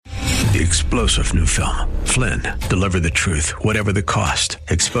The explosive new film, Flynn, deliver the truth, whatever the cost,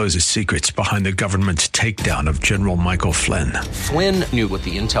 exposes secrets behind the government's takedown of General Michael Flynn. Flynn knew what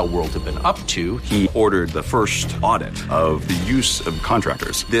the intel world had been up to. He ordered the first audit of the use of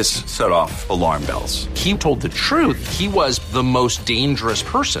contractors. This set off alarm bells. He told the truth. He was the most dangerous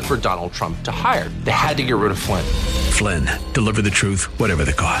person for Donald Trump to hire. They had to get rid of Flynn. Flynn, deliver the truth, whatever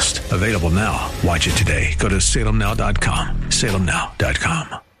the cost. Available now. Watch it today. Go to salemnow.com.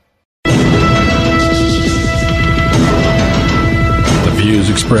 salemnow.com. The views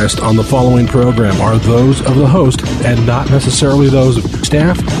expressed on the following program are those of the host and not necessarily those of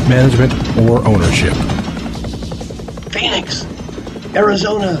staff, management, or ownership. Phoenix,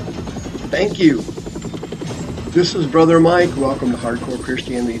 Arizona, thank you. This is Brother Mike. Welcome to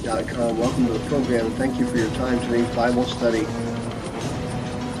HardcoreChristianity.com. Welcome to the program, and thank you for your time. Today's Bible study,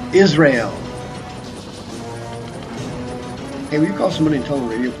 Israel. Hey, will you call somebody and tell them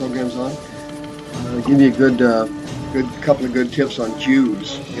the radio program's on? I'll give you a good couple of good tips on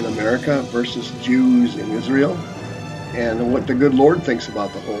Jews in America versus Jews in Israel, and what the good Lord thinks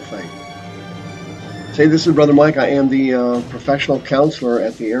about the whole thing. Say, this is Brother Mike. I am the professional counselor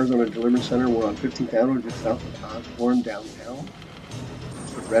at the Arizona Deliverance Center. We're on 15th Avenue, just south of Osborne, downtown.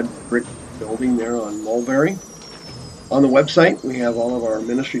 It's the red brick building there on Mulberry. On the website, we have all of our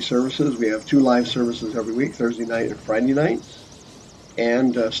ministry services. We have 2 live services every week, Thursday night and Friday nights.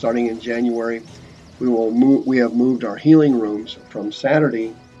 And starting in January, we have moved our healing rooms from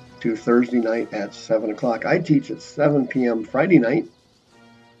Saturday to Thursday night at 7 o'clock. I teach at 7 p.m. Friday night,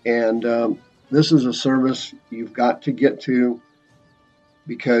 and this is a service you've got to get to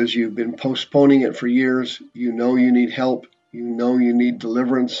because you've been postponing it for years. You know you need help. You know you need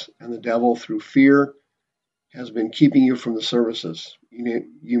deliverance, and the devil, through fear, has been keeping you from the services.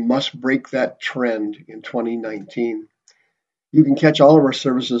 You must break that trend in 2019. You can catch all of our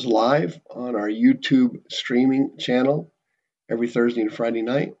services live on our YouTube streaming channel every Thursday and Friday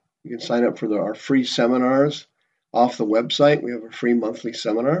night. You can sign up for our free seminars off the website. We have a free monthly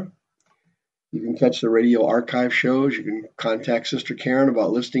seminar. You can catch the radio archive shows. You can contact Sister Karen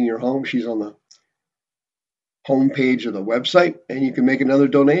about listing your home. She's on the home page of the website, and you can make another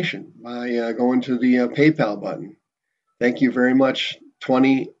donation by going to the PayPal button. Thank you very much.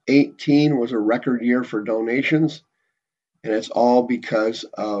 2018 was a record year for donations. And it's all because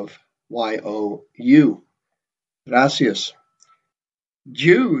of YOU. Gracias.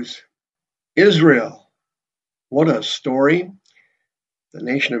 Jews, Israel. What a story. The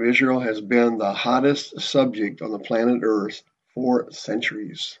nation of Israel has been the hottest subject on the planet Earth for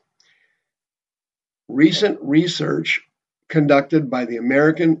centuries. Recent research conducted by the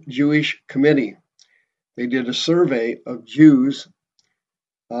American Jewish Committee. They did a survey of Jews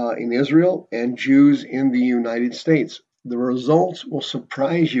in Israel and Jews in the United States. The results will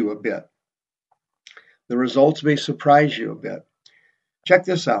surprise you a bit. The results may surprise you a bit. Check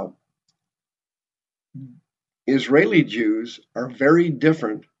this out. Israeli Jews are very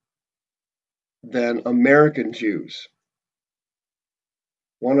different than American Jews.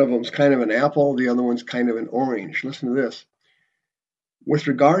 One of them's kind of an apple, the other one's kind of an orange. Listen to this. With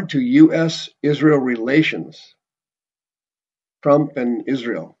regard to U.S.-Israel relations, Trump and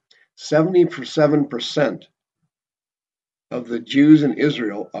Israel, 77% of the Jews in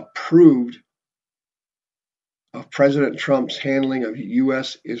Israel approved of President Trump's handling of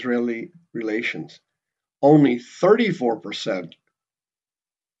U.S.-Israeli relations. Only 34%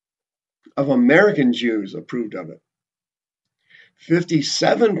 of American Jews approved of it.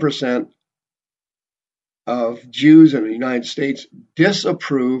 57% of Jews in the United States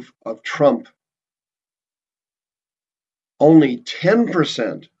disapprove of Trump. Only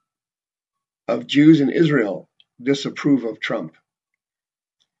 10% of Jews in Israel disapprove of Trump.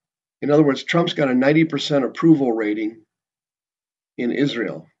 In other words, Trump's got a 90% approval rating in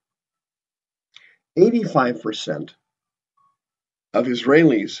Israel. 85% of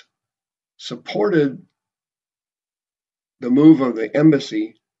Israelis supported the move of the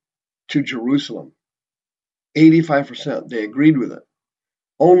embassy to Jerusalem. 85%, they agreed with it.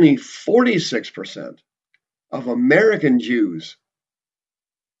 Only 46% of American Jews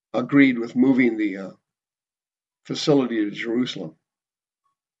agreed with moving the facility to Jerusalem.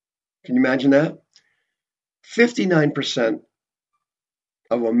 Can you imagine that? 59%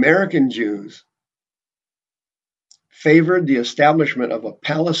 of American Jews favored the establishment of a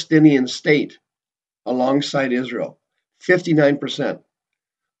Palestinian state alongside Israel. 59%.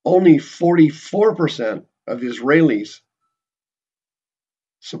 Only 44% of Israelis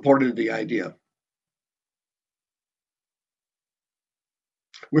supported the idea.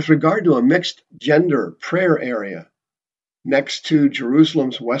 With regard to a mixed gender prayer area, next to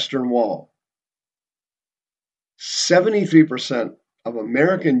Jerusalem's western wall. 73% of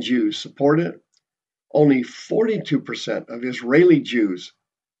American Jews support it. Only 42% of Israeli Jews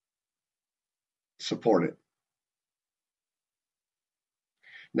support it.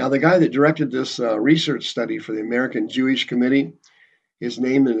 Now, the guy that directed this research study for the American Jewish Committee, his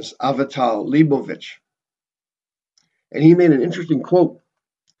name is Avital Leibovich. And he made an interesting quote.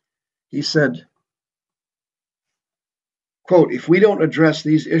 He said, quote, "If we don't address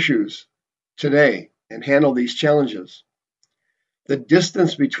these issues today and handle these challenges, the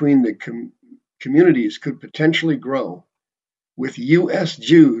distance between the communities could potentially grow, with U.S.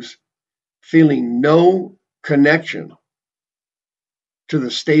 Jews feeling no connection to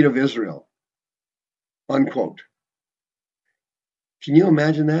the state of Israel," unquote. Can you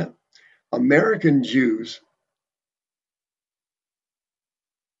imagine that? American Jews,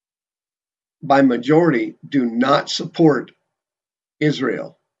 by majority, do not support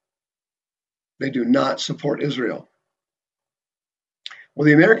Israel. They do not support Israel. Well,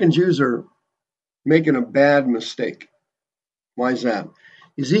 the American Jews are making a bad mistake. Why is that?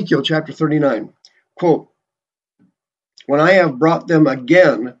 Ezekiel chapter 39, quote, "When I have brought them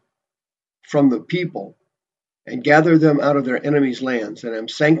again from the people and gathered them out of their enemies' lands and am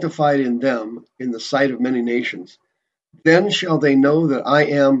sanctified in them in the sight of many nations, then shall they know that I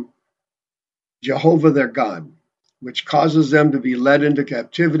am Jehovah their God, which causes them to be led into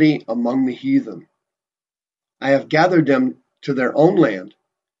captivity among the heathen. I have gathered them to their own land.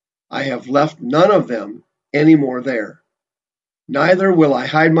 I have left none of them any more there. Neither will I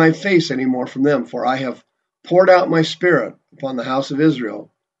hide my face any more from them, for I have poured out my spirit upon the house of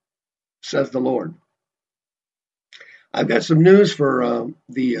Israel, says the Lord." I've got some news for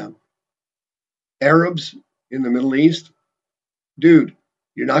the Arabs in the Middle East. Dude,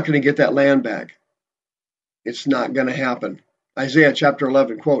 you're not going to get that land back. It's not going to happen. Isaiah chapter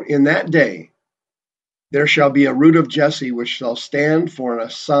 11, quote, "In that day there shall be a root of Jesse, which shall stand for a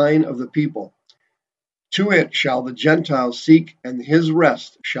sign of the people. To it shall the Gentiles seek, and his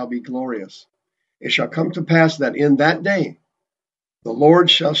rest shall be glorious. It shall come to pass that in that day the Lord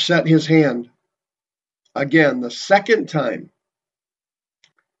shall set his hand again the second time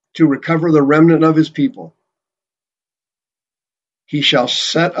to recover the remnant of his people. He shall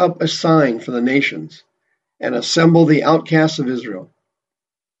set up a sign for the nations and assemble the outcasts of Israel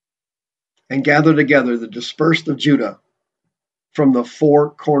and gather together the dispersed of Judah from the four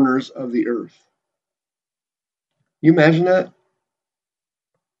corners of the earth." You imagine that?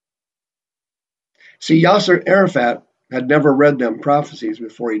 See, Yasser Arafat had never read them prophecies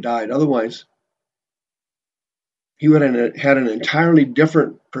before he died. Otherwise, he would have had an entirely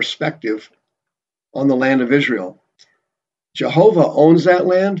different perspective on the land of Israel. Jehovah owns that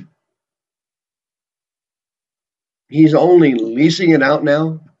land. He's only leasing it out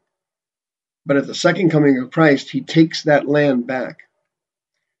now. But at the second coming of Christ, he takes that land back.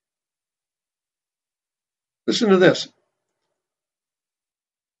 Listen to this.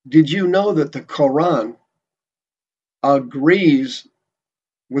 Did you know that the Quran agrees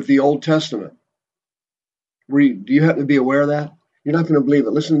with the Old Testament? Do you happen to be aware of that? You're not going to believe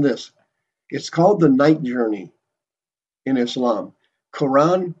it. Listen to this. It's called the Night Journey in Islam.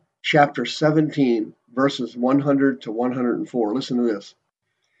 Quran chapter 17, verses 100 to 104. Listen to this.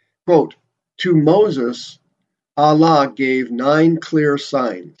 Quote, "To Moses, Allah gave 9 clear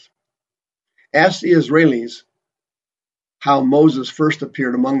signs. Ask the Israelis how Moses first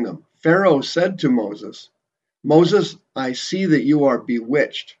appeared among them. Pharaoh said to Moses, 'Moses, I see that you are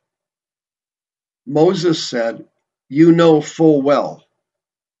bewitched.' Moses said, 'You know full well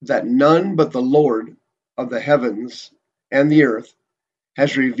that none but the Lord of the heavens and the earth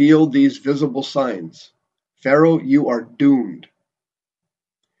has revealed these visible signs. Pharaoh, you are doomed.'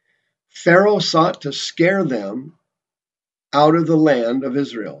 Pharaoh sought to scare them out of the land of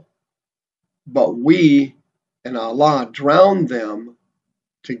Israel, but we and Allah drowned them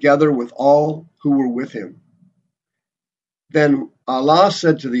together with all who were with him. Then Allah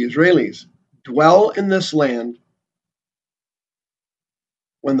said to the Israelis, 'Dwell in this land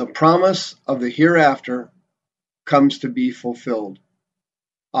when the promise of the hereafter comes to be fulfilled.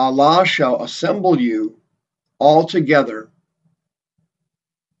 Allah shall assemble you all together.'"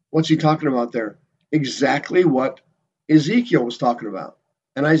 What's he talking about there? Exactly what Ezekiel was talking about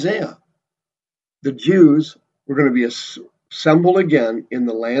and Isaiah. The Jews were going to be assembled again in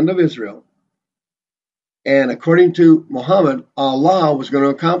the land of Israel. And according to Muhammad, Allah was going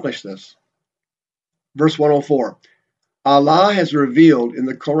to accomplish this. Verse 104, Allah has revealed in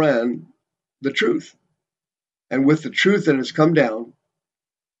the Quran the truth. And with the truth that has come down,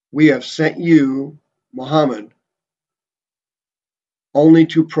 we have sent you, Muhammad, only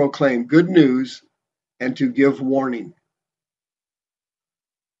to proclaim good news and to give warning.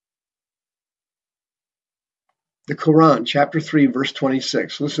 The Quran, chapter 3, verse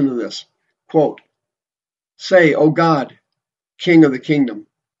 26. Listen to this. Quote, "Say, O God, King of the kingdom,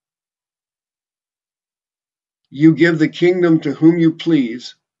 you give the kingdom to whom you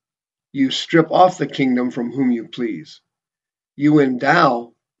please. You strip off the kingdom from whom you please. You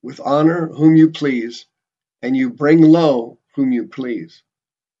endow with honor whom you please, and you bring low whom you please.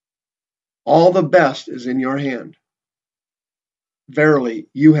 All the best is in your hand. Verily,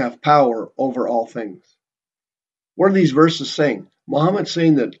 you have power over all things." What are these verses saying? Muhammad's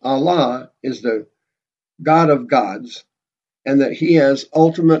saying that Allah is the God of gods, and that he has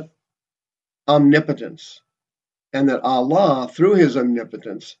ultimate omnipotence, and that Allah, through his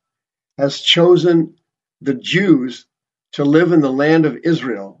omnipotence, has chosen the Jews to live in the land of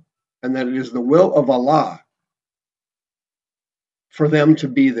Israel, and that it is the will of Allah for them to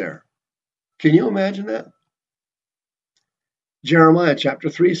be there. Can you imagine that? Jeremiah chapter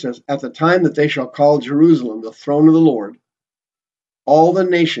 3 says, "At the time that they shall call Jerusalem the throne of the Lord, all the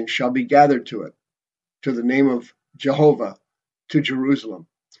nations shall be gathered to it, to the name of Jehovah, to Jerusalem.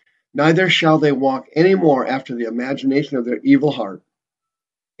 Neither shall they walk any more after the imagination of their evil heart.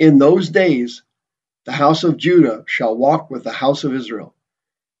 In those days, the house of Judah shall walk with the house of Israel.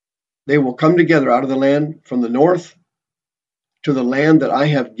 They will come together out of the land from the north to the land that I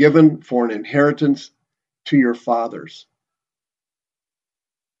have given for an inheritance to your fathers."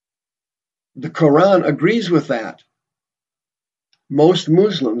 The Quran agrees with that. Most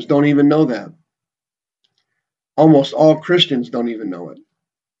Muslims don't even know that. Almost all Christians don't even know it.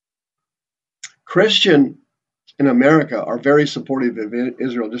 Christians in America are very supportive of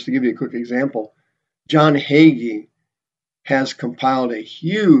Israel. Just to give you a quick example, John Hagee has compiled a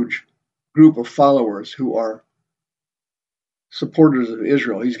huge group of followers who are supporters of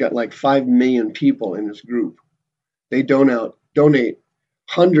Israel. He's got like 5 million people in his group. They donate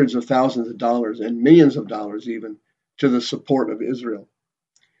hundreds of thousands of dollars and millions of dollars even to the support of Israel.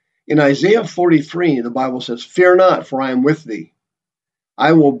 In Isaiah 43, the Bible says, "Fear not, for I am with thee.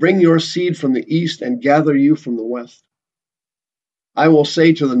 I will bring your seed from the east and gather you from the west. I will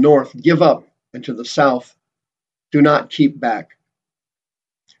say to the north, give up, and to the south, do not keep back.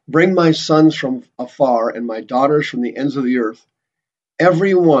 Bring my sons from afar and my daughters from the ends of the earth,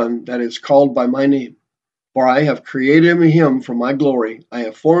 every one that is called by my name. For I have created him for my glory. I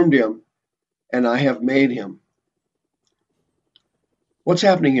have formed him, and I have made him." What's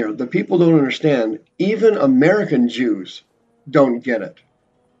happening here? The people don't understand. Even American Jews don't get it.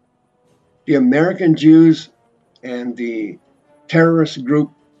 The American Jews and the terrorist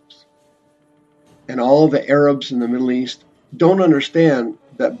groups and all the Arabs in the Middle East don't understand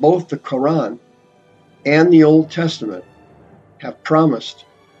that both the Quran and the Old Testament have promised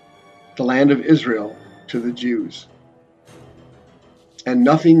the land of Israel to the Jews. And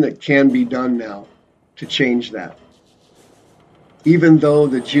nothing that can be done now to change that. Even though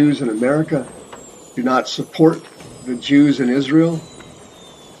the Jews in America do not support the Jews in Israel,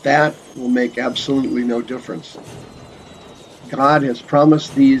 that will make absolutely no difference. God has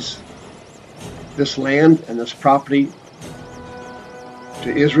promised this land and this property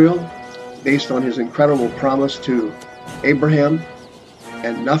to Israel based on his incredible promise to Abraham,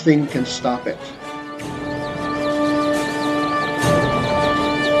 and nothing can stop it.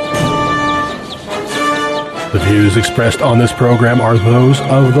 The views expressed on this program are those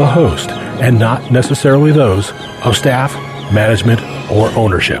of the host and not necessarily those of staff, management, or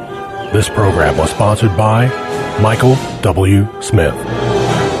ownership. This program was sponsored by Michael W. Smith.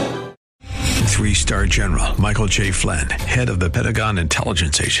 3-star General Michael J. Flynn, head of the Pentagon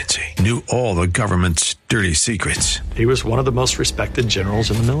Intelligence Agency, knew all the government's dirty secrets. He was one of the most respected generals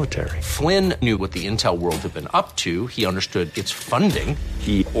in the military. Flynn knew what the intel world had been up to. He understood its funding.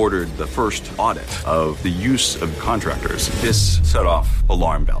 He ordered the first audit of the use of contractors. This set off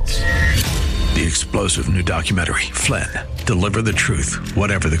alarm bells. The explosive new documentary, Flynn, Deliver the Truth,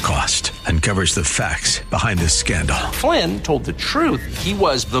 Whatever the Cost, uncovers the facts behind this scandal. Flynn told the truth. He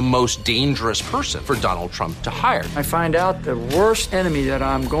was the most dangerous person for Donald Trump to hire. I find out the worst enemy that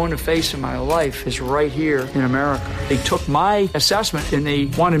I'm going to face in my life is right here in America. They took my assessment and they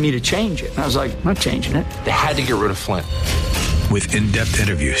wanted me to change it. And I was like, I'm not changing it. They had to get rid of Flynn. With in-depth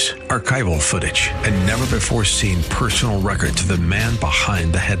interviews, archival footage, and never-before-seen personal records of the man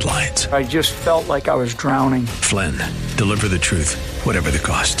behind the headlines. I just felt like I was drowning. Flynn, Deliver the Truth, Whatever the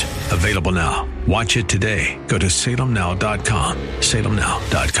Cost. Available now. Watch it today. Go to salemnow.com.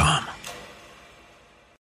 salemnow.com.